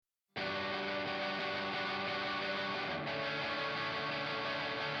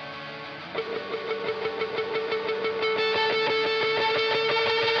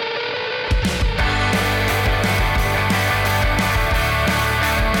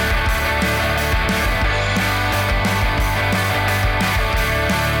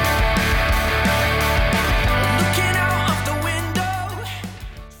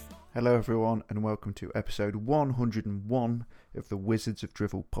Hello everyone and welcome to episode 101 of the Wizards of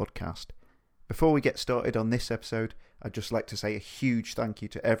Drivel podcast. Before we get started on this episode, I'd just like to say a huge thank you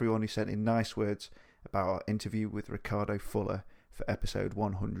to everyone who sent in nice words about our interview with Ricardo Fuller for episode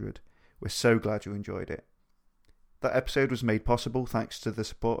 100. We're so glad you enjoyed it. That episode was made possible thanks to the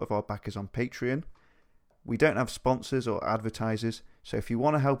support of our backers on Patreon. We don't have sponsors or advertisers, so if you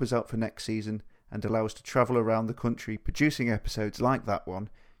want to help us out for next season and allow us to travel around the country producing episodes like that one,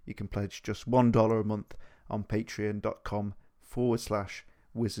 you can pledge just $1 a month on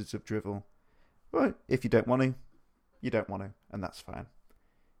patreon.com/Wizards of Drivel. Well, if you don't want to, you don't want to, and that's fine.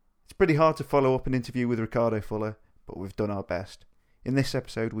 It's pretty hard to follow up an interview with Ricardo Fuller, but we've done our best. In this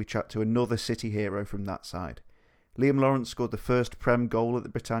episode, we chat to another City hero from that side. Liam Lawrence scored the first Prem goal at the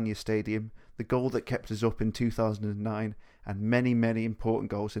Britannia Stadium, the goal that kept us up in 2009, and many, many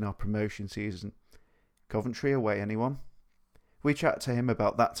important goals in our promotion season. Coventry away, anyone? We chat to him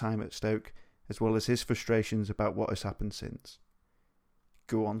about that time at Stoke, as well as his frustrations about what has happened since.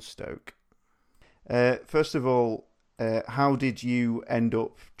 Go on, Stoke. First of all, how did you end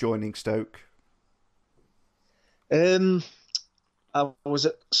up joining Stoke? I was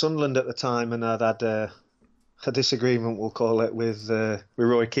at Sunderland at the time, and I'd had a disagreement, we'll call it, with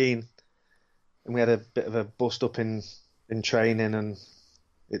Roy Keane, and we had a bit of a bust up in training, and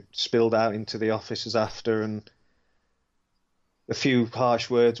it spilled out into the offices after, and a few harsh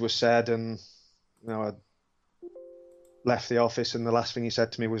words were said, and I left the office, and the last thing he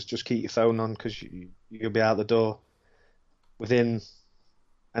said to me was, just keep your phone on because you'll be out the door. Within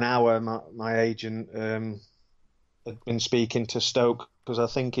an hour, my agent had been speaking to Stoke, because I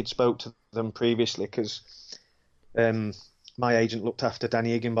think he'd spoke to them previously, because my agent looked after Danny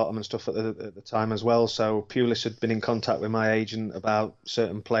Higginbottom and stuff at the time as well. So Pulis had been in contact with my agent about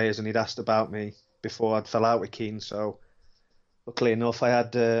certain players, and he'd asked about me before I'd fell out with Keane. So luckily enough, I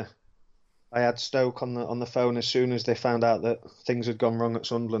had Stoke on the phone as soon as they found out that things had gone wrong at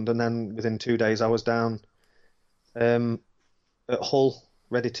Sunderland, and then within 2 days I was down at Hull,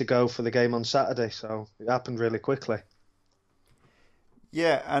 ready to go for the game on Saturday. So it happened really quickly.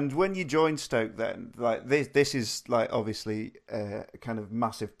 Yeah, and when you joined Stoke, then like this is like obviously a kind of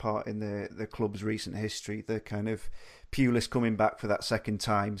massive part in the club's recent history. The kind of Pulis coming back for that second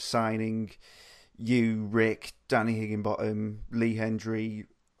time, signing you, Rick, Danny Higginbottom, Lee Hendry,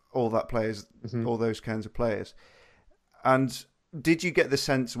 all that players, all those kinds of players. And did you get the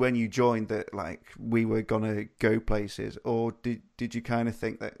sense when you joined that like we were gonna go places, or did you kind of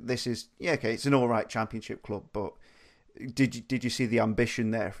think that this is it's an all right championship club, but did you see the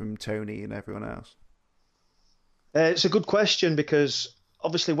ambition there from Tony and everyone else? It's a good question, because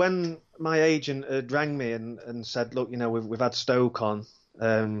obviously when my agent had rang me and said, look, we've had Stoke on,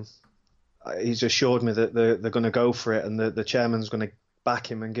 he's assured me that they're going to go for it, and the chairman's going to back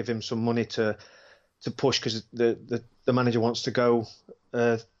him and give him some money to push, because the manager wants to go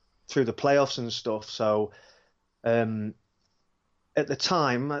through the playoffs and stuff. So at the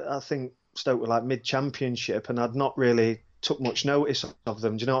time, I think Stoke were like mid-championship, and I'd not really took much notice of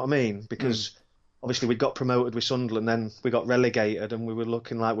them. Do you know what I mean? Because obviously we got promoted with Sunderland, then we got relegated, and we were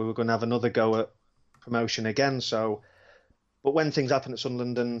looking like we were going to have another go at promotion again. So, but when things happened at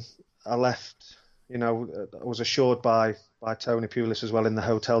Sunderland and I left, I was assured by Tony Pulis as well in the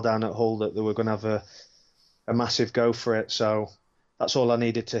hotel down at Hull that they were going to have a massive go for it. So that's all I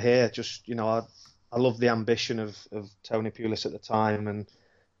needed to hear. Just, I loved the ambition of Tony Pulis at the time, and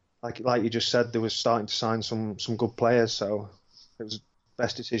like you just said, they were starting to sign some good players, so it was the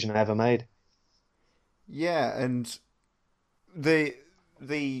best decision I ever made. Yeah, and the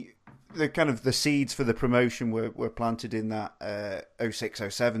kind of the seeds for the promotion were planted in that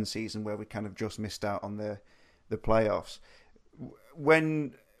 06-07 season where we kind of just missed out on the playoffs.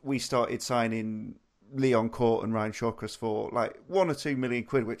 When we started signing Leon Court and Ryan Shawcross for like £1 or £2 million,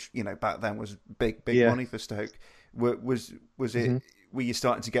 which back then was big money for Stoke, was it? Were you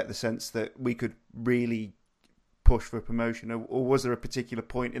starting to get the sense that we could really push for promotion, or was there a particular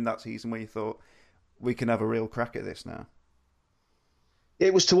point in that season where you thought we can have a real crack at this now?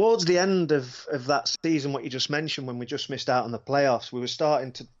 It was towards the end of that season, what you just mentioned, when we just missed out on the playoffs. We were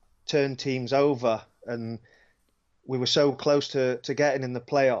starting to turn teams over, and we were so close to getting in the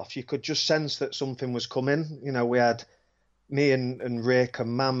playoffs. You could just sense that something was coming. We had me and Rick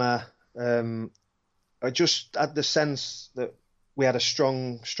and Mama. I just had the sense that we had a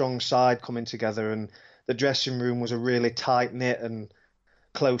strong side coming together, and the dressing room was a really tight knit and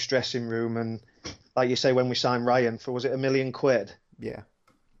close dressing room. And like you say, when we signed Ryan for, was it £1 million? Yeah.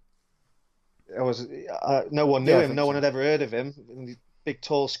 No one knew him. No one had ever heard of him. And the big,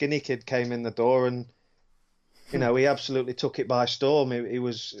 tall, skinny kid came in the door, and He absolutely took it by storm. He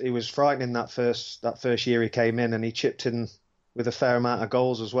was frightening that first year he came in, and he chipped in with a fair amount of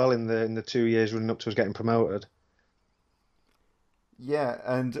goals as well in the 2 years running up to us getting promoted. Yeah,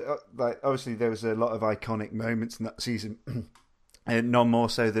 and like obviously there was a lot of iconic moments in that season, and none more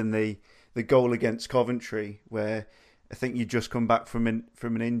so than the goal against Coventry, where I think you just come back from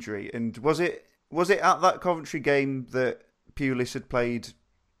an injury. And was it at that Coventry game that Pulis had played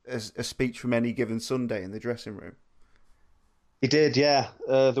a speech from Any Given Sunday in the dressing room? He did, yeah.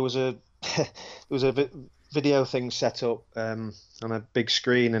 There was a video thing set up on a big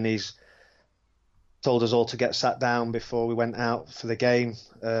screen, and he's told us all to get sat down before we went out for the game.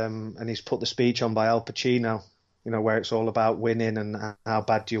 And he's put the speech on by Al Pacino, where it's all about winning and how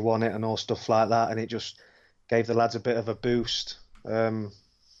bad do you want it and all stuff like that. And it just gave the lads a bit of a boost. And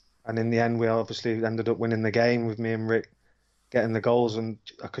in the end, we obviously ended up winning the game with me and Rick getting the goals. And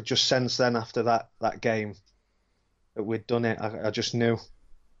I could just sense then after that game that we'd done it. I just knew.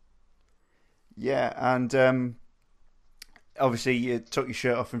 Yeah, and obviously you took your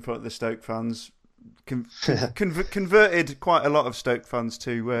shirt off in front of the Stoke fans. Converted quite a lot of Stoke fans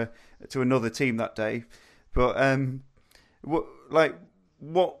to another team that day, but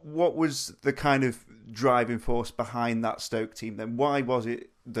what was the kind of driving force behind that Stoke team then? Why was it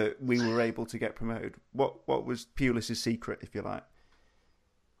that we were able to get promoted? What was Pulis' secret, if you like?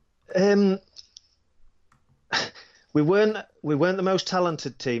 We weren't the most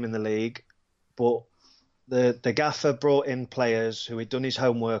talented team in the league, but the gaffer brought in players who he'd done his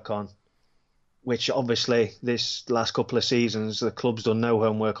homework on. Which obviously this last couple of seasons the club's done no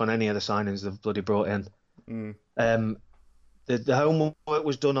homework on any of the signings they've bloody brought in. The homework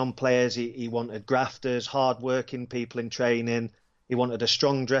was done on players. He wanted grafters, hard-working people in training. He wanted a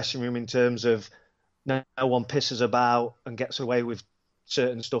strong dressing room in terms of no one pisses about and gets away with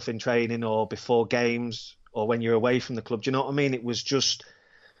certain stuff in training or before games or when you're away from the club. Do you know what I mean? It was just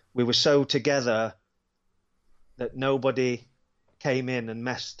we were so together that nobody came in and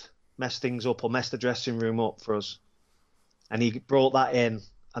messed things up or messed the dressing room up for us. And he brought that in,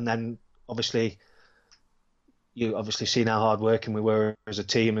 and then you obviously seen how hard working we were as a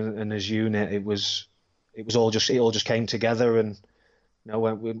team and as unit. It all just came together, and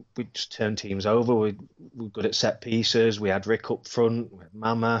we just turned teams over. We were good at set pieces. We had Rick up front, we had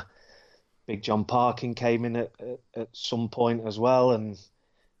Mama, Big John Parkin came in at some point as well, and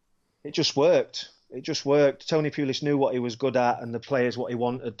it just worked. It just worked. Tony Pulis knew what he was good at and the players what he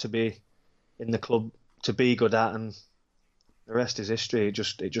wanted to be in the club to be good at, and the rest is history. It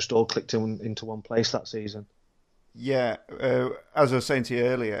just all clicked into one place that season. Yeah, as I was saying to you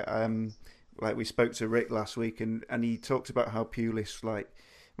earlier, like we spoke to Rick last week, and he talked about how Pulis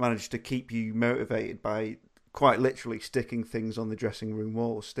managed to keep you motivated by quite literally sticking things on the dressing room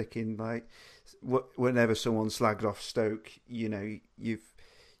wall, sticking whenever someone slagged off Stoke,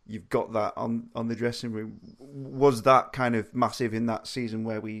 you've got that on the dressing room. Was that kind of massive in that season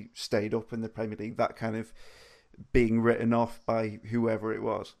where we stayed up in the Premier League, that kind of being written off by whoever it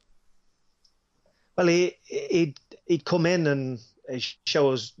was? Well, he'd come in and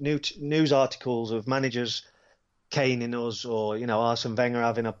show us news articles of managers caning us, or Arsene Wenger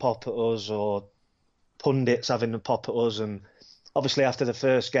having a pop at us, or pundits having a pop at us. And obviously after the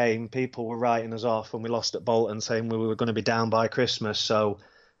first game, people were writing us off when we lost at Bolton, saying we were going to be down by Christmas. So,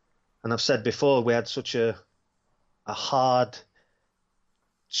 and I've said before, we had such a hard,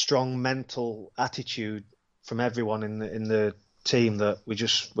 strong mental attitude from everyone in the team that we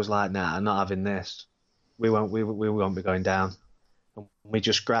just was like, nah, I'm not having this. We won't be going down. And we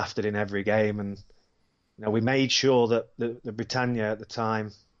just grafted in every game, and we made sure that the Britannia at the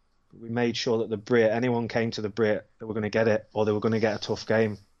time, we made sure that the Brit, anyone came to the Brit, they were going to get it, or they were going to get a tough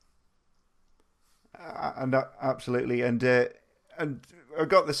game. And absolutely, and I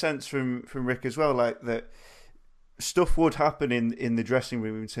got the sense from Rick as well, like that stuff would happen in the dressing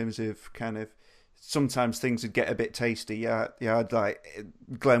room in terms of kind of sometimes things would get a bit tasty. Yeah, I'd like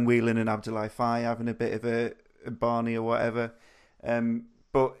Glenn Whelan and Abdoulaye Faye having a bit of a Barney or whatever,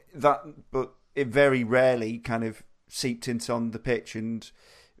 but it very rarely kind of seeped into on the pitch, and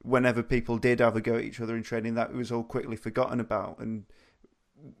whenever people did have a go at each other in training, that was all quickly forgotten about. And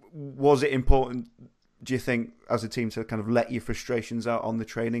was it important, do you think, as a team, to kind of let your frustrations out on the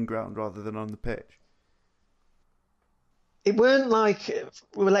training ground rather than on the pitch? It weren't like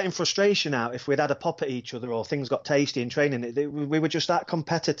we were letting frustration out if we'd had a pop at each other or things got tasty in training. We were just that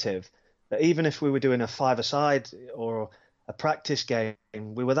competitive that even if we were doing a five-a-side or a practice game,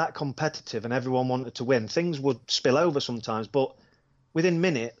 we were that competitive and everyone wanted to win. Things would spill over sometimes, but within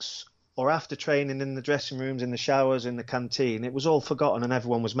minutes or after training in the dressing rooms, in the showers, in the canteen, it was all forgotten and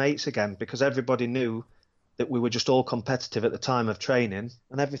everyone was mates again, because everybody knew that we were just all competitive at the time of training,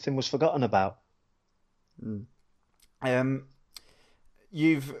 and everything was forgotten about. Mm.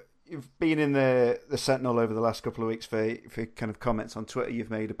 You've been in the Sentinel over the last couple of weeks for kind of comments on Twitter you've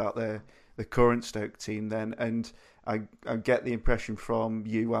made about the current Stoke team then, and I get the impression from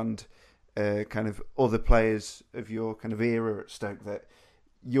you and kind of other players of your kind of era at Stoke that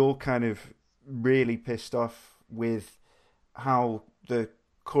you're kind of really pissed off with how the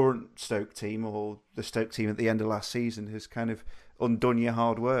current Stoke team, or the Stoke team at the end of last season, has kind of undone your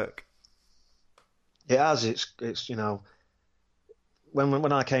hard work. It has. It's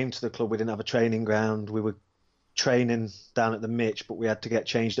when I came to the club, we didn't have a training ground. We were training down at the Mitch, but we had to get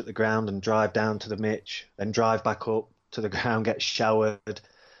changed at the ground and drive down to the Mitch, then drive back up to the ground, get showered,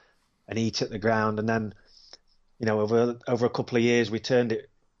 and eat at the ground. And then, over a couple of years, we turned it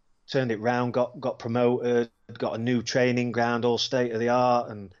round, got promoted, got a new training ground, all state of the art,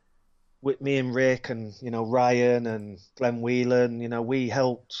 and with me and Rick and Ryan and Glenn Whelan, we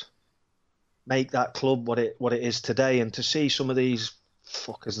helped make that club what it is today. And to see some of these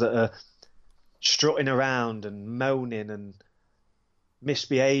fuckers that are strutting around and moaning and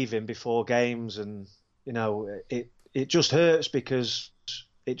misbehaving before games, and it just hurts, because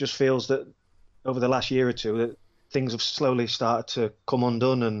it just feels that over the last year or two that things have slowly started to come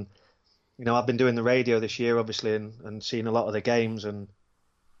undone. And I've been doing the radio this year, obviously, and seen a lot of the games, and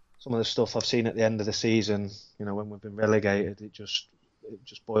some of the stuff I've seen at the end of the season, when we've been relegated, it just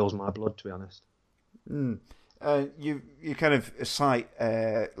boils my blood, to be honest. You kind of cite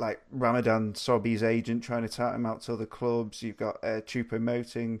like Ramadan Sobhi's agent trying to tout him out to other clubs. You've got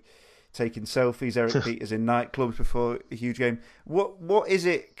Choupo-Moting taking selfies, Eric Peters in nightclubs before a huge game. What is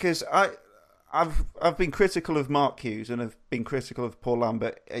it? Because I've been critical of Mark Hughes and I've been critical of Paul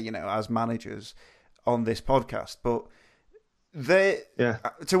Lambert, as managers on this podcast. But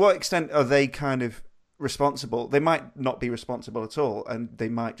to what extent are they kind of responsible? They might not be responsible at all, and they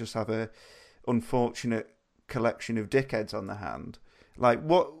might just have a unfortunate collection of dickheads on their hand. Like,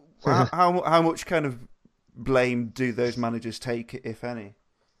 how much kind of blame do those managers take, if any?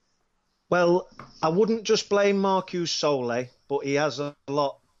 Well, I wouldn't just blame Mark Hughes solely, but he has a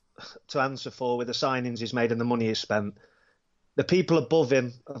lot to answer for with the signings he's made and the money he's spent. The people above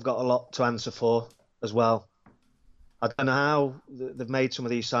him have got a lot to answer for as well. I don't know how they've made some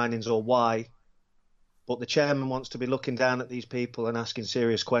of these signings or why, but the chairman wants to be looking down at these people and asking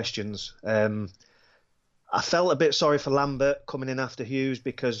serious questions. I felt a bit sorry for Lambert coming in after Hughes,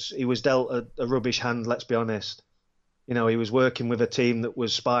 because he was dealt a rubbish hand, let's be honest. He was working with a team that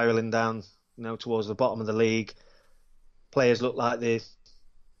was spiralling down, towards the bottom of the league. Players looked like they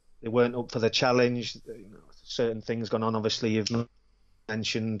weren't up for the challenge. Certain things gone on. Obviously, you've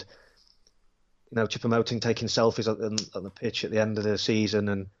mentioned, Choupo-Moting taking selfies on the pitch at the end of the season,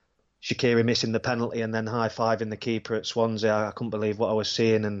 and Shaqiri missing the penalty and then high-fiving the keeper at Swansea. I couldn't believe what I was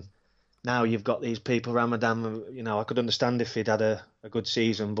seeing. And now you've got these people, Ramadan, I could understand if he'd had a good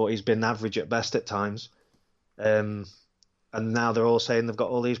season, but he's been average at best at times. And now they're all saying they've got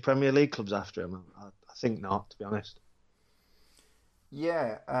all these Premier League clubs after him. I think not, to be honest.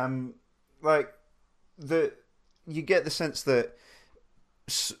 Yeah, you get the sense that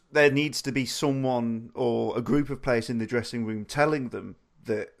there needs to be someone or a group of players in the dressing room telling them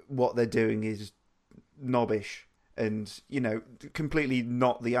that what they're doing is knobbish and completely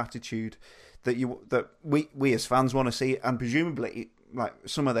not the attitude that we as fans want to see, and presumably like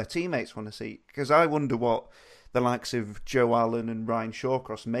some of their teammates want to see. Because I wonder what the likes of Joe Allen and Ryan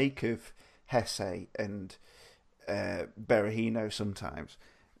Shawcross make of Hesse and Berahino sometimes.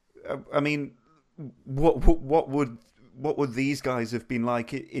 I mean, what would these guys have been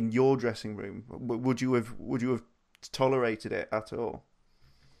like in your dressing room? Would you have tolerated it at all?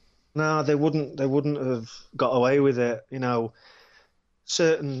 No, they wouldn't have got away with it.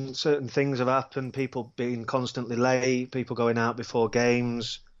 Certain things have happened. People being constantly late, people going out before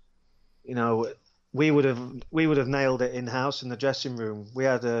games. We would have nailed it in house in the dressing room. We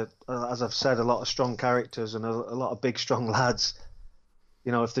had as I've said, a lot of strong characters and a lot of big strong lads.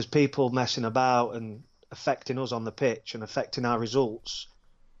 If there's people messing about and affecting us on the pitch and affecting our results,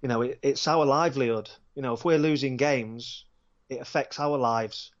 it's our livelihood. If we're losing games, it affects our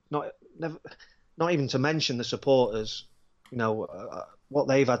lives. Not even to mention the supporters. What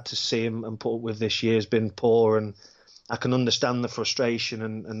they've had to see and put up with this year has been poor, and I can understand the frustration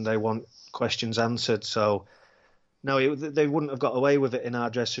and they want questions answered. So, no, they wouldn't have got away with it in our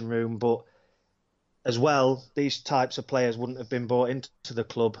dressing room. But as well, these types of players wouldn't have been brought into the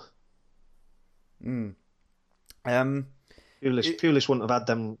club. Pulis wouldn't have had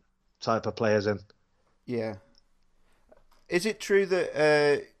them type of players in. Yeah. Is it true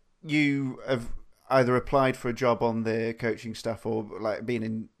that you have either applied for a job on the coaching staff or like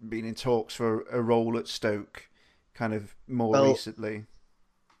been in talks for a role at Stoke, kind of more Well, recently?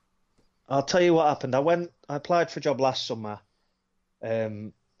 I'll tell you what happened. I applied for a job last summer.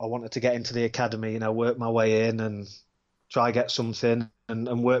 I wanted to get into the academy, work my way in and try get something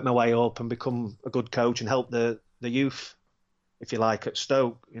and work my way up and become a good coach and help the youth, if you like, at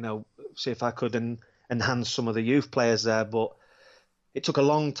Stoke. See if I could enhance some of the youth players there. But it took a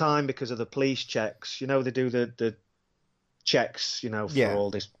long time because of the police checks. They do the checks, for Yeah.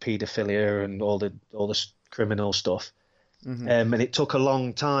 all this paedophilia and all this criminal stuff. Hmm. And it took a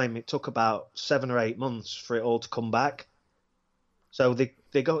long time. It took about 7 or 8 months for it all to come back. So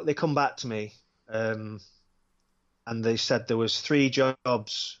they come back to me, and they said there was 3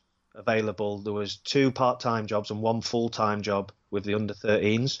 jobs available. There was 2 part-time jobs and 1 full-time job with the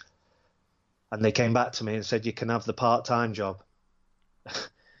under-13s. And they came back to me and said, you can have the part-time job,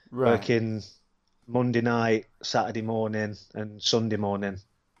 Right. working Monday night, Saturday morning, and Sunday morning.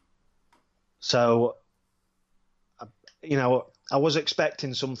 So, I was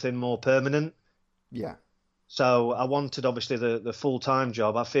expecting something more permanent. Yeah. So I wanted, obviously, the full-time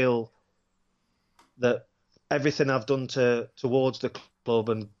job. I feel that everything I've done towards the club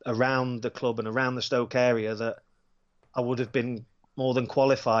and around the Stoke area, that I would have been more than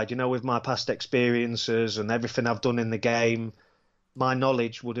qualified, with my past experiences and everything I've done in the game. My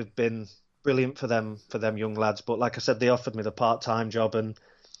knowledge would have been brilliant for them young lads. But like I said, they offered me the part-time job, and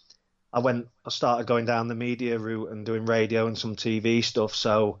I started going down the media route and doing radio and some TV stuff.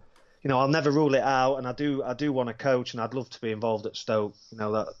 So, I'll never rule it out, and I do want to coach, and I'd love to be involved at Stoke.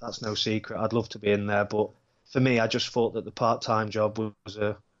 That's no secret. I'd love to be in there, but for me, I just thought that the part-time job was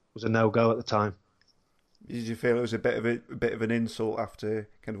a no-go at the time. Did you feel it was a bit of an insult after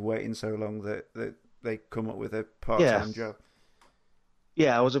kind of waiting so long that they come up with a part-time job?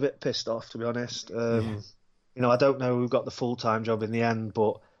 Yeah, I was a bit pissed off, to be honest. I don't know who got the full-time job in the end,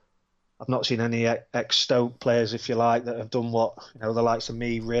 but I've not seen any ex-Stoke players, if you like, that have done what the likes of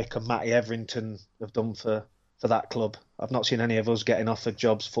me, Rick, and Matty Everington have done for that club. I've not seen any of us getting offered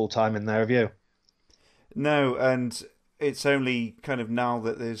jobs full-time in there, have you? No, and it's only kind of now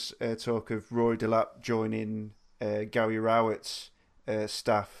that there's talk of Roy Delap joining Gary Rowett's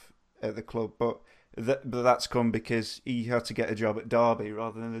staff at the club, but that's come because he had to get a job at Derby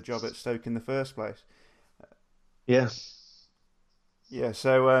rather than a job at Stoke in the first place. Yeah. Yeah,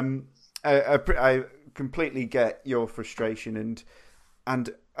 so I completely get your frustration, and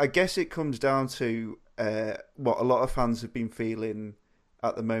I guess it comes down to what a lot of fans have been feeling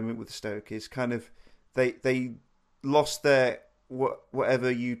at the moment with Stoke is kind of they lost their whatever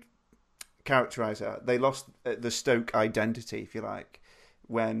you characterise it. They lost the Stoke identity, if you like,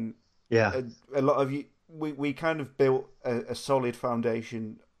 when a lot of you we kind of built a solid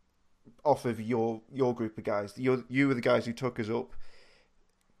foundation off of your group of guys. You were the guys who took us up,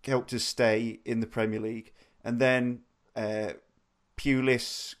 helped us stay in the Premier League, and then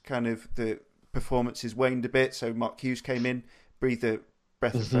Pulis kind of the performances waned a bit. So Mark Hughes came in, breathed a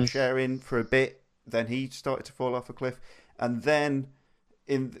breath of fresh air in for a bit. Then he started to fall off a cliff, and then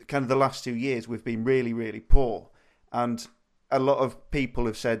in kind of the last 2 years we've been really, really poor, and a lot of people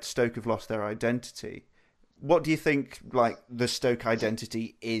have said Stoke have lost their identity. What do you think, like, the Stoke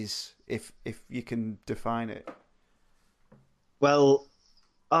identity is, if you can define it? Well,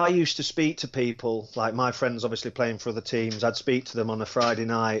 I used to speak to people, like my friends obviously playing for other teams. I'd speak to them on a Friday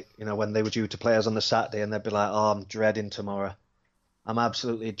night, when they were due to play us on the Saturday, and they'd be like, oh, I'm dreading tomorrow. I'm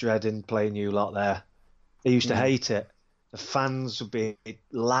absolutely dreading playing you lot there. They used to hate it. The fans would be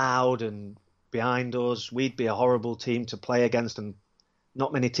loud and behind us. We'd be a horrible team to play against, and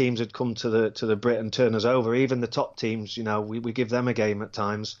not many teams had come to the Brit and turn us over. Even the top teams, we give them a game at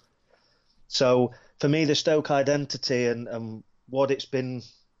times. So for me, the Stoke identity and what it's been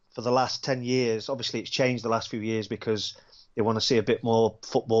for the last 10 years, obviously it's changed the last few years because they want to see a bit more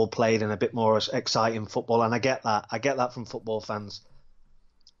football played and a bit more exciting football. And I get that. I get that from football fans.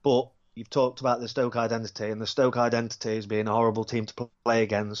 But you've talked about the Stoke identity, and the Stoke identity is being a horrible team to play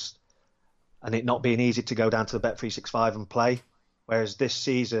against and it not being easy to go down to the Bet365 and play. Whereas this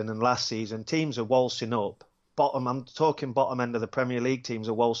season and last season, teams are waltzing up. I'm talking bottom end of the Premier League teams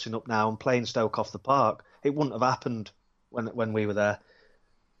are waltzing up now and playing Stoke off the park. It wouldn't have happened when we were there.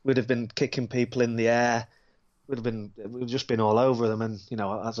 We'd have been kicking people in the air. We've just been all over them. And,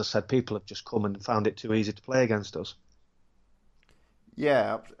 as I said, people have just come and found it too easy to play against us.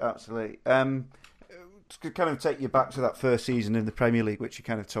 Yeah, absolutely. To kind of take you back to that first season in the Premier League, which you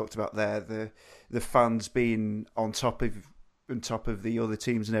kind of talked about there, the fans being on top of the other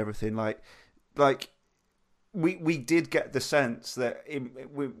teams and everything, like we did get the sense that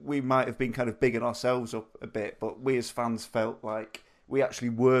we might have been kind of bigging ourselves up a bit, but we as fans felt like we actually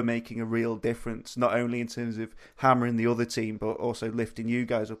were making a real difference, not only in terms of hammering the other team, but also lifting you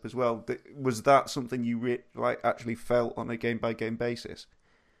guys up as well. Was that something you actually felt on a game by game basis?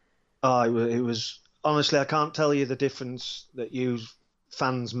 Oh, it was honestly, I can't tell you the difference that you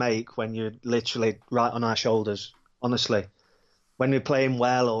fans make when you're literally right on our shoulders. Honestly, when we're playing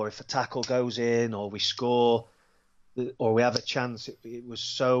well, or if a tackle goes in, or we score, or we have a chance, it was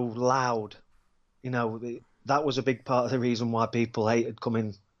so loud. That was a big part of the reason why people hated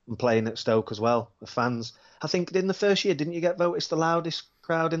coming and playing at Stoke as well. The fans. I think in the first year, didn't you get voted the loudest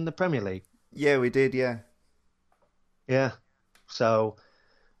crowd in the Premier League? Yeah, we did. Yeah. Yeah. So.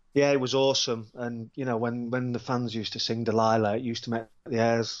 Yeah, it was awesome. And, when the fans used to sing Delilah, it used to make the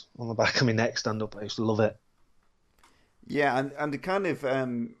hairs on the back of my neck stand up. I used to love it. Yeah, and it kind of,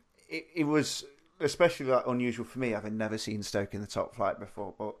 it was especially unusual for me, having never seen Stoke in the top flight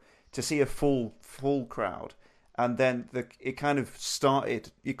before, but to see a full crowd, and then it kind of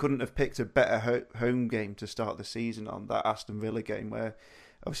started, you couldn't have picked a better home game to start the season on, that Aston Villa game, where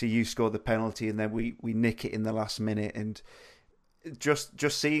obviously you scored the penalty and then we nick it in the last minute, and just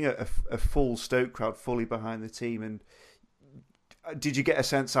seeing a full Stoke crowd fully behind the team. And did you get a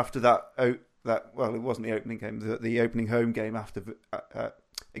sense after that well, it wasn't the opening game, the opening home game after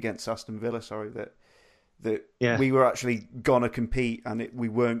against Aston Villa, sorry, that we were actually gonna compete and we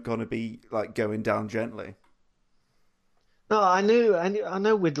weren't gonna be like going down gently? No, I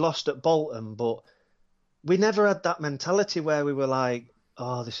know we'd lost at Bolton, but we never had that mentality where we were like,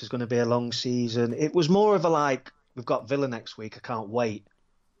 oh, this is going to be a long season. It was more of a like, we've got Villa next week, I can't wait.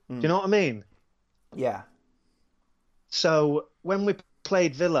 Do you know what I mean? Yeah. So when we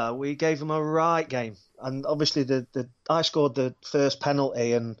played Villa, we gave them a right game. And obviously I scored the first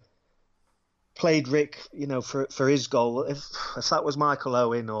penalty and played Rick, for his goal. If that was Michael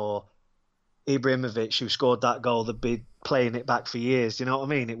Owen or Ibrahimovic who scored that goal, they'd be playing it back for years. Do you know what I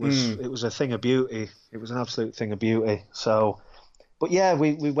mean? It was a thing of beauty. It was an absolute thing of beauty. So, but yeah,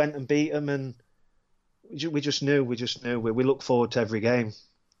 we went and beat them, and we just knew. We look forward to every game.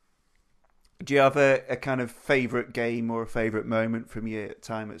 Do you have a kind of favourite game or a favourite moment from your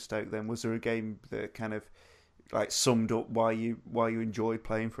time at Stoke then? Was there a game that kind of like summed up why you enjoyed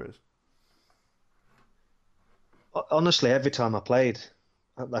playing for us? Honestly, every time I played,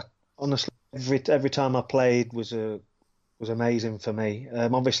 every time I played was amazing for me.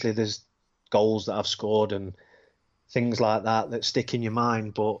 Obviously, there's goals that I've scored and things like that stick in your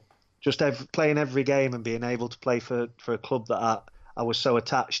mind, but just playing every game and being able to play for a club that I was so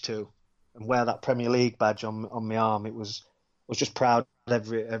attached to, and wear that Premier League badge on my arm, I was just proud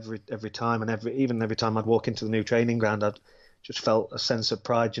every time, and even every time I'd walk into the new training ground, I'd just felt a sense of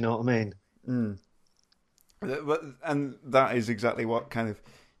pride. You know what I mean? And that is exactly what kind of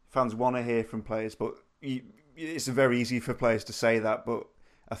fans want to hear from players. But it's very easy for players to say that, but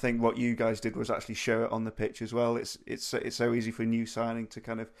I think what you guys did was actually show it on the pitch as well. It's so easy for a new signing to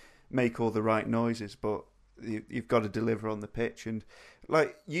kind of make all the right noises, but you've got to deliver on the pitch. And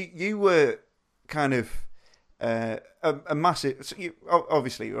like you were kind of a massive,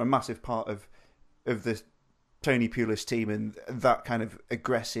 obviously you're a massive part of the Tony Pulis team and that kind of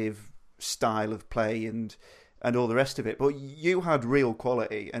aggressive style of play and all the rest of it. But you had real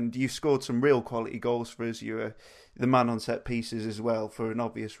quality, and you scored some real quality goals for us. You were the man on set pieces as well, for an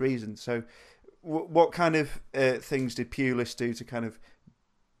obvious reason. So what kind of things did Pulis do to kind of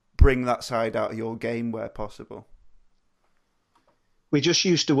bring that side out of your game where possible? We just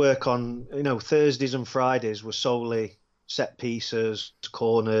used to work on, Thursdays and Fridays were solely set pieces,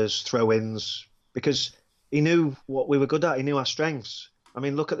 corners, throw-ins, because he knew what we were good at. He knew our strengths. I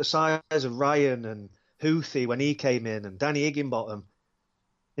mean, look at the size of Ryan and Houthi when he came in, and Danny Higginbottom.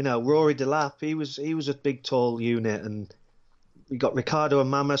 Rory Delap, he was a big, tall unit, and we got Ricardo and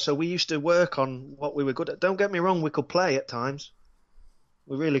Mama. So we used to work on what we were good at. Don't get me wrong, we could play at times.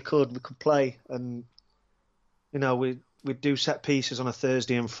 We really could. We could play, and we'd do set pieces on a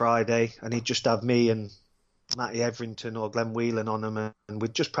Thursday and Friday, and he'd just have me and Matty Everington or Glenn Whelan on them, and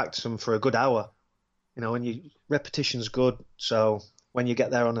we'd just practice them for a good hour. And repetition's good. So when you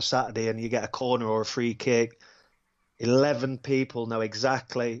get there on a Saturday and you get a corner or a free kick, 11 people know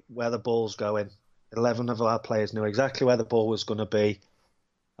exactly where the ball's going. 11 of our players knew exactly where the ball was going to be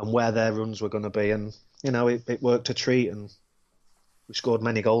and where their runs were going to be. And, it worked a treat, and we scored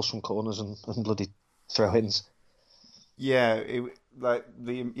many goals from corners and bloody throw-ins. Yeah,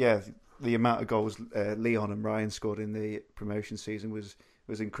 the amount of goals Leon and Ryan scored in the promotion season was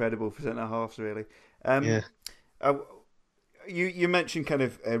incredible for centre-halves, really. You mentioned kind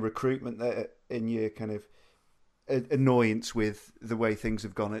of recruitment there in your kind of annoyance with the way things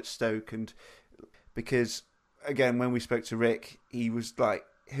have gone at Stoke, and because again, when we spoke to Rick, he was like,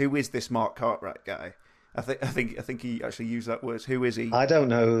 "Who is this Mark Cartwright guy?" I think he actually used that word. Who is he? I don't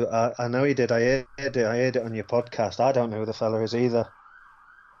know. I know he did. I heard it on your podcast. I don't know who the fella is either.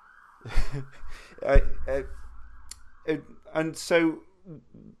 And so,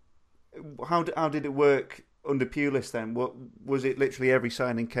 how did it work under Pulis then? What was it? Literally every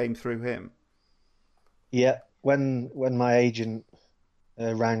signing came through him. Yeah, when my agent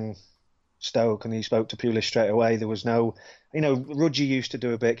rang Stoke and he spoke to Pulis straight away, there was no, Rudgy used to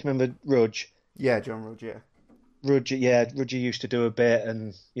do a bit. Can you remember Rudge? Yeah, John Rudge. Yeah. Rudgy used to do a bit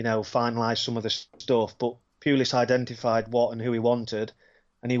and finalise some of the stuff, but Pulis identified what and who he wanted,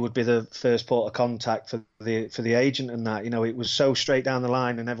 and he would be the first port of contact for the agent and that. It was so straight down the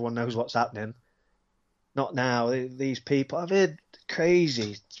line, and everyone knows what's happening. Not now. These people, I've heard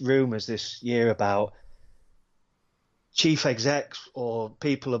crazy rumours this year about chief execs or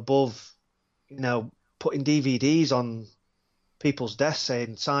people above, putting DVDs on people's desks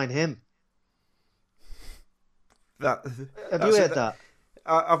saying sign him. Have you heard that?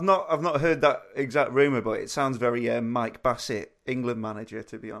 I've not heard that exact rumour, but it sounds very Mike Bassett, England manager.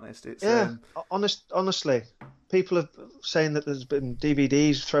 To be honest, it's honestly, people are saying that there's been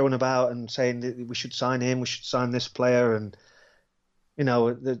DVDs thrown about and saying that we should sign him, we should sign this player, and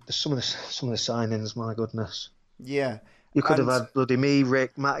some of the signings. My goodness, yeah, you could have had bloody me,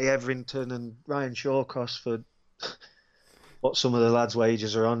 Rick, Matty Everington, and Ryan Shawcross for what some of the lads'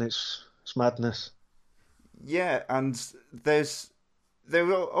 wages are on. It's madness. Yeah, and there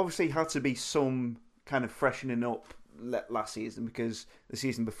obviously had to be some kind of freshening up last season because the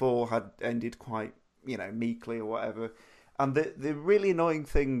season before had ended quite, meekly or whatever. And the really annoying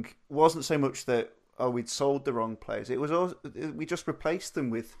thing wasn't so much that we'd sold the wrong players. It was also, we just replaced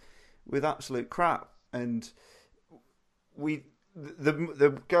them with absolute crap. And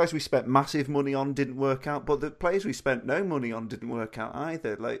the guys we spent massive money on didn't work out, but the players we spent no money on didn't work out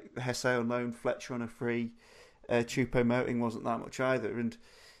either. Like Hesse on loan, Fletcher on a free. Choupo-Moting wasn't that much either, and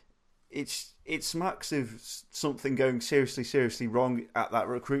it smacks of something going seriously wrong at that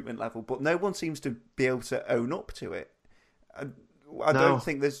recruitment level. But no one seems to be able to own up to it. I don't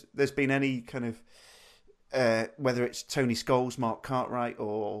think there's been any kind of whether it's Tony Scholes, Mark Cartwright,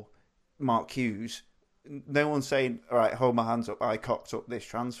 or Mark Hughes. No one's saying, "All right, hold my hands up. I cocked up this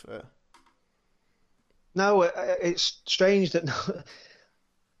transfer." No, it's strange that.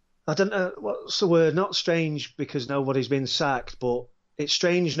 I don't know what's the word. Not strange because nobody's been sacked, but it's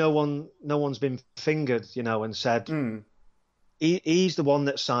strange no one's been fingered, and said he's the one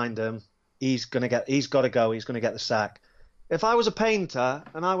that signed him. He's got to go. He's going to get the sack. If I was a painter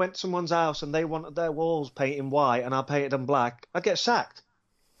and I went to someone's house and they wanted their walls painted white and I painted them black, I'd get sacked.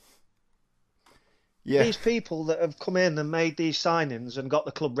 Yeah. These people that have come in and made these signings and got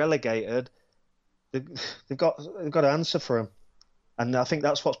the club relegated, they've got to answer for them. And I think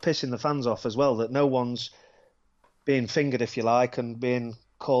that's what's pissing the fans off as well, that no one's being fingered, if you like, and being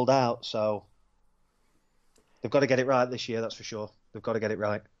called out. So they've got to get it right this year, that's for sure. They've got to get it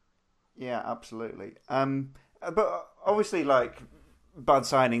right. Yeah, absolutely. But obviously, bad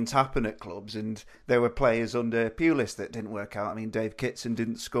signings happen at clubs, and there were players under Pulis that didn't work out. I mean, Dave Kitson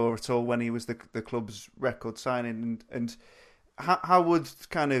didn't score at all when he was the club's record signing. And how would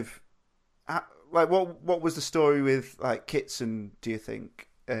kind of... what was the story with Kitson? Do you think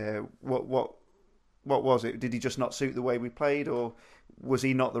what was it? Did he just not suit the way we played, or was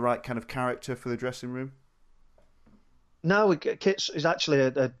he not the right kind of character for the dressing room? No, Kits is actually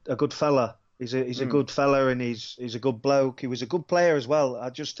a good fella. He's a good fella, and he's a good bloke. He was a good player as well. I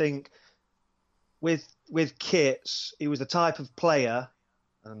just think with Kits, he was the type of player.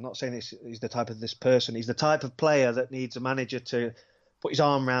 And I'm not saying he's the type of this person. He's the type of player that needs a manager to put his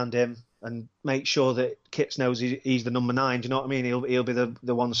arm around him and make sure that Kits knows he's the number 9. Do you know what I mean? He'll be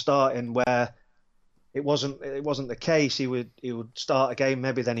the one starting, where it wasn't the case. He would start a game,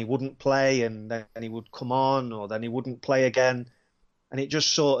 maybe then he wouldn't play, and then he would come on, or then he wouldn't play again, and it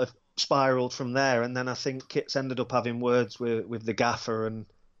just sort of spiraled from there. And then I think Kits ended up having words with the gaffer, and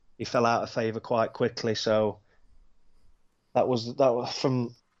he fell out of favour quite quickly. So that's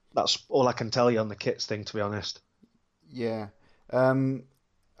all I can tell you on the Kits thing, to be honest. Yeah.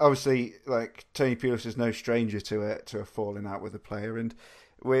 Obviously, Tony Pulis is no stranger to a falling out with a player, and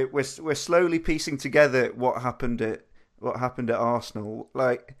we're slowly piecing together what happened at Arsenal.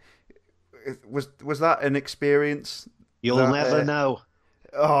 Was that an experience? You'll never know.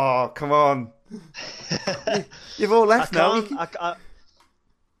 Oh, come on! You've all left now.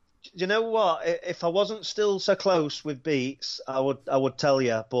 You know what? If I wasn't still so close with Beats, I would tell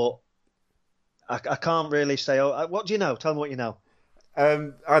you, but I can't really say. Oh, what do you know? Tell me what you know.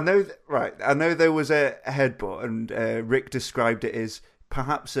 I know, right? I know there was a headbutt, and Rick described it as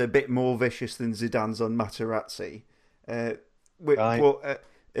perhaps a bit more vicious than Zidane's on Materazzi. Right. But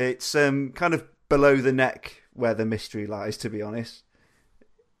it's kind of below the neck where the mystery lies, to be honest.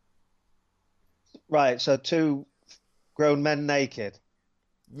 Right. So two grown men naked.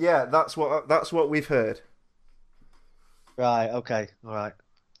 Yeah, that's what we've heard. Right. Okay. All right.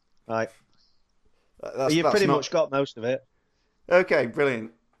 Right. But you've That's pretty not much got most of it. okay.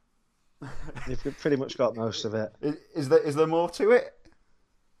 Brilliant. You've pretty much got most of it. Is there more to it?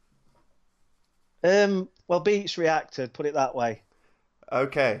 Well, Beats reacted. Put it that way.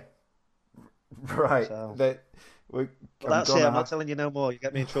 Okay, right. So, We, but I'm that's it. gonna I'm not have telling you no more. You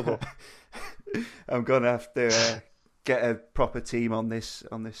get me in trouble. I'm gonna have to get a proper team on this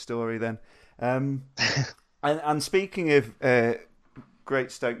story then. And speaking of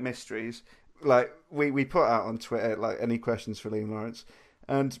Great Stoke mysteries, like we put out on Twitter, like any questions for Liam Lawrence,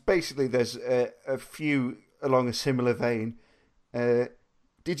 and basically there's a few along a similar vein.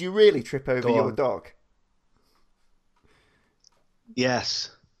 Did you really trip over Go your on. dog? Yes.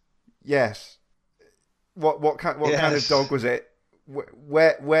 Yes. What kind of Yes. dog was it?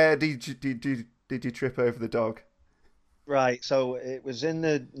 Where did you trip over the dog? Right. So it was in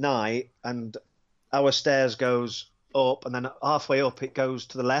the night, and our stairs goes up, and then halfway up it goes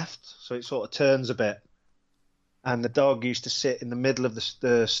to the left, so it sort of turns a bit. And the dog used to sit in the middle of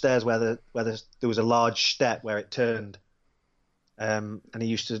the stairs there was a large step where it turned. And he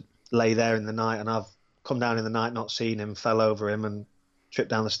used to lay there in the night, and I've come down in the night, not seen him, fell over him, and tripped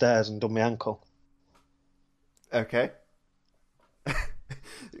down the stairs and done my ankle. Okay.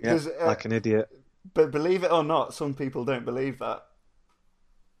 Yeah, 'Cause, like an idiot. but believe it or not, some people don't believe that.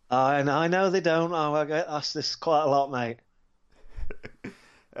 And I know they don't. Oh, I get asked this quite a lot, mate.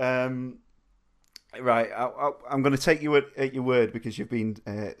 Um, right, I'm going to take you at your word because you've been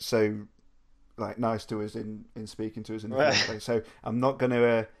so like nice to us in speaking to us in the Right. first place. So I'm not going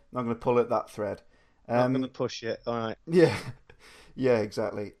to pull at that thread. Not going to Um, push it. All right. yeah, yeah,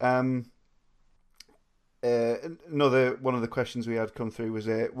 exactly. Another one of the questions we had come through was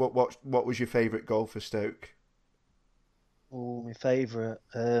what was your favourite goal for Stoke? Oh, my favourite.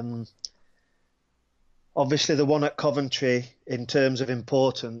 Obviously, the one at Coventry, in terms of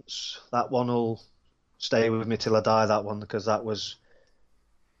importance, that one will stay with me till I die. That one, because that was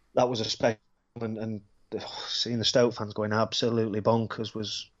a special, and seeing the Stoke fans going absolutely bonkers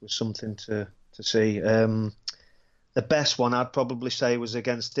was something to see. The best one I'd probably say was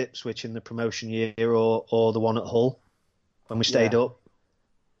against Ipswich in the promotion year, or the one at Hull when we stayed Yeah. up.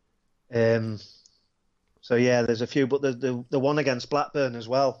 Um, so yeah, there's a few, but the one against Blackburn as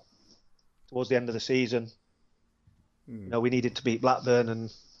well, towards the end of the season. We needed to beat Blackburn,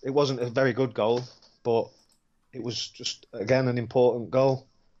 and it wasn't a very good goal, but it was just again an important goal.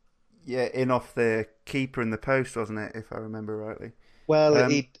 Yeah, in off the keeper in the post, wasn't it? If I remember rightly. Well,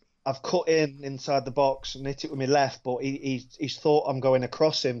 Um, I've cut in inside the box and hit it with my left, but he's thought I'm going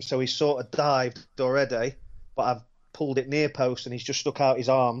across him, so he's sort of dived already, but I've pulled it near post, and he's just stuck out his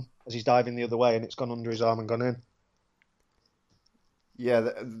arm as he's diving the other way, and it's gone under his arm and gone in. yeah,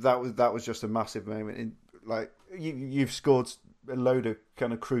 that was just a massive moment. Like you've scored a load of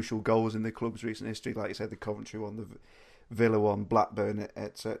kind of crucial goals in the club's recent history, like you said, the Coventry one, the Villa one, Blackburn,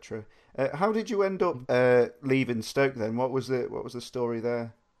 etc. How did you end up leaving Stoke then? What was the story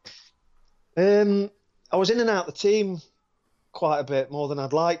there? I was in and out of the team quite a bit more than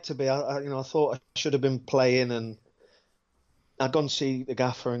I'd like to be. I thought I should have been playing, and I'd gone to see the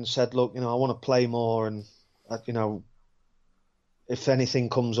gaffer and said, look, I want to play more, and if anything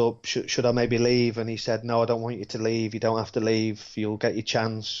comes up, should I maybe leave? And he said, no, I don't want you to leave. You don't have to leave. You'll get your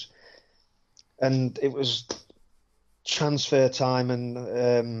chance. And it was transfer time,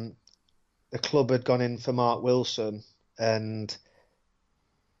 and the club had gone in for Mark Wilson, and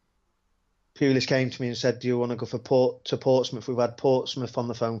Pulis came to me and said, do you want to go to Portsmouth? We've had Portsmouth on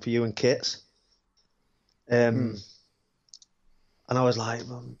the phone for you and Kits. And I was like,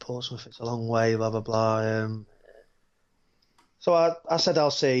 well, Portsmouth, it's a long way, blah, blah, blah. So I said, I'll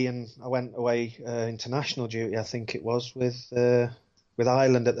see. And I went away international duty, I think it was, with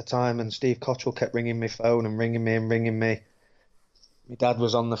Ireland at the time. And Steve Cottrell kept ringing my phone and ringing me and ringing me. My dad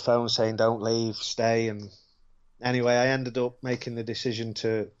was on the phone saying, don't leave, stay. And anyway, I ended up making the decision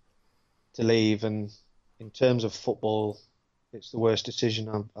to leave. And in terms of football, it's the worst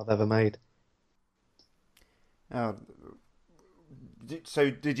decision I've ever made. Oh, so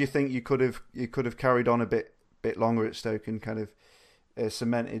did you think you could have carried on a bit longer at Stoke and kind of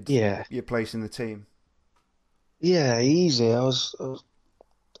cemented Yeah. your place in the team? Yeah, easy.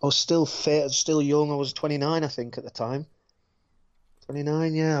 I was still fit, still young. I was 29, I think, at the time.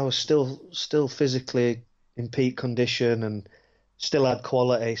 29, yeah. I was still physically in peak condition and still had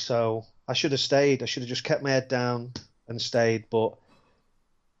quality. So I should have stayed. I should have just kept my head down and stayed, but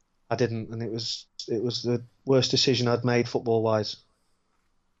I didn't, and it was the worst decision I'd made football wise.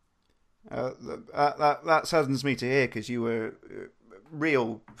 Uh, that saddens me to hear because you were a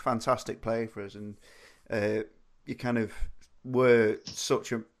real fantastic player for us, and you kind of were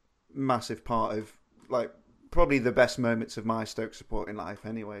such a massive part of like probably the best moments of my Stoke supporting life.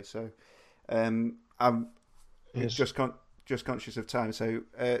 Anyway, so I'm Yes. just conscious of time. So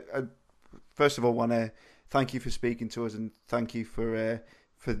I first of all want to thank you for speaking to us and thank you for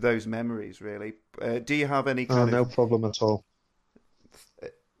those memories. Really, do you have any Oh, kind no of problem at all.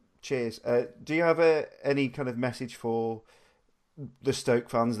 cheers? Do you have any kind of message for the Stoke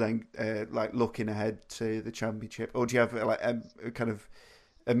fans then, like looking ahead to the Championship, or do you have like a kind of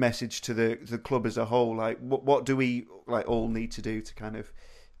a message to the club as a whole? Like, what do we like all need to do to kind of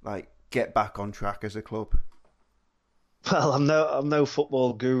like get back on track as a club? Well, I'm no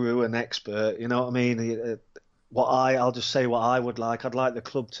football guru and expert. You know what I mean? I'll just say what I would like. I'd like the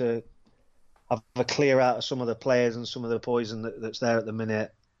club to have a clear out of some of the players and some of the poison that's there at the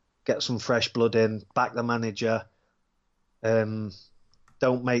minute. Get some fresh blood in. Back the manager. Um,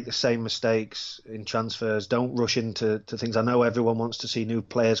 don't make the same mistakes in transfers. Don't rush into things. I know everyone wants to see new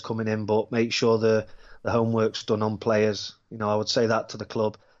players coming in, but make sure the homework's done on players. I would say that to the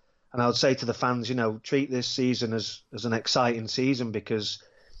club, and I would say to the fans, treat this season as an exciting season because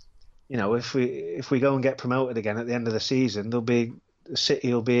if we go and get promoted again at the end of the season, the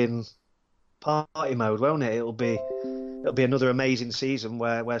city will be in party mode, won't it? It'll be another amazing season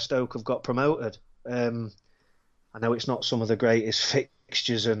where Stoke have got promoted. I know it's not some of the greatest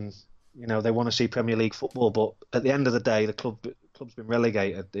fixtures, and they want to see Premier League football, but at the end of the day, the club's been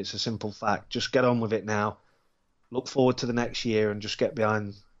relegated. It's a simple fact. Just get on with it now. Look forward to the next year, and just get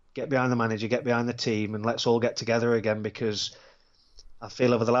behind the manager, get behind the team, and let's all get together again. Because I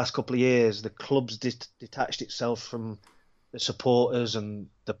feel over the last couple of years, the club's detached itself from the supporters, and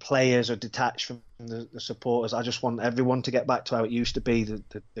the players are detached from the supporters. I just want everyone to get back to how it used to be,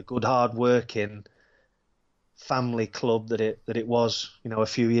 the good, hard working family club that it was, a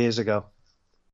few years ago.